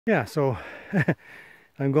Yeah, so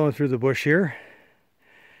I'm going through the bush here.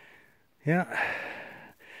 Yeah,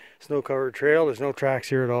 snow-covered trail. There's no tracks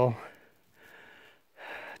here at all.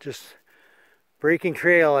 Just breaking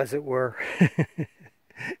trail, as it were.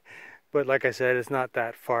 But like I said, it's not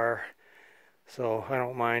that far, so I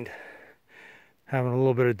don't mind having a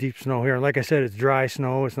little bit of deep snow here. Like I said, it's dry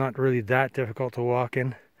snow. It's not really that difficult to walk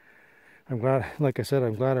in. I'm glad, like I said,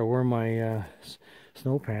 I'm glad I wore my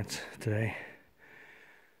snow pants today.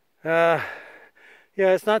 Yeah,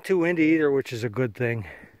 it's not too windy either, which is a good thing.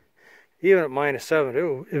 Even at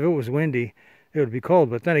 -7, if it was windy, it would be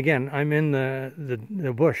cold. But then again, I'm in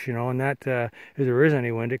the bush, you know, and that if there is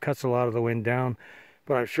any wind, it cuts a lot of the wind down.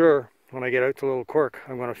 But I'm sure when I get out to Little Quirk,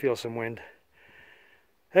 I'm going to feel some wind.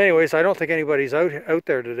 Anyways, I don't think anybody's out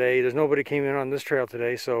there today. There's nobody came in on this trail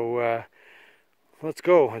today, so let's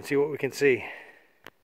go and see what we can see.